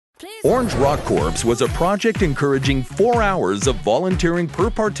Orange RockCorps was a project encouraging 4 hours of volunteering per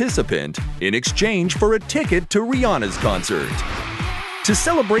participant in exchange for a ticket to Rihanna's concert. To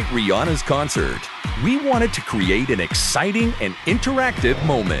celebrate Rihanna's concert, we wanted to create an exciting and interactive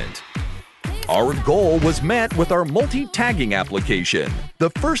moment. Our goal was met with our multi-tagging application,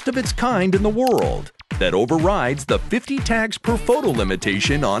 the first of its kind in the world, that overrides the 50 tags per photo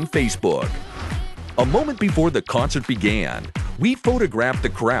limitation on Facebook. A moment before the concert began, we photographed the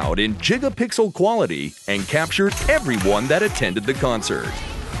crowd in gigapixel quality and captured everyone that attended the concert.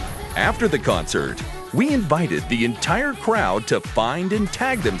 After the concert, we invited the entire crowd to find and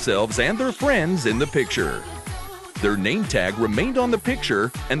tag themselves and their friends in the picture. Their name tag remained on the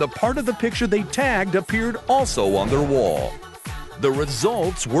picture, and the part of the picture they tagged appeared also on their wall. The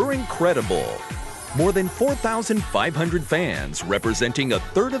results were incredible. More than 4,500 fans, representing a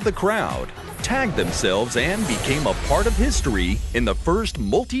third of the crowd, tagged themselves and became a part of history in the first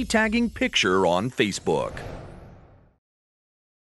multi-tagging picture on Facebook.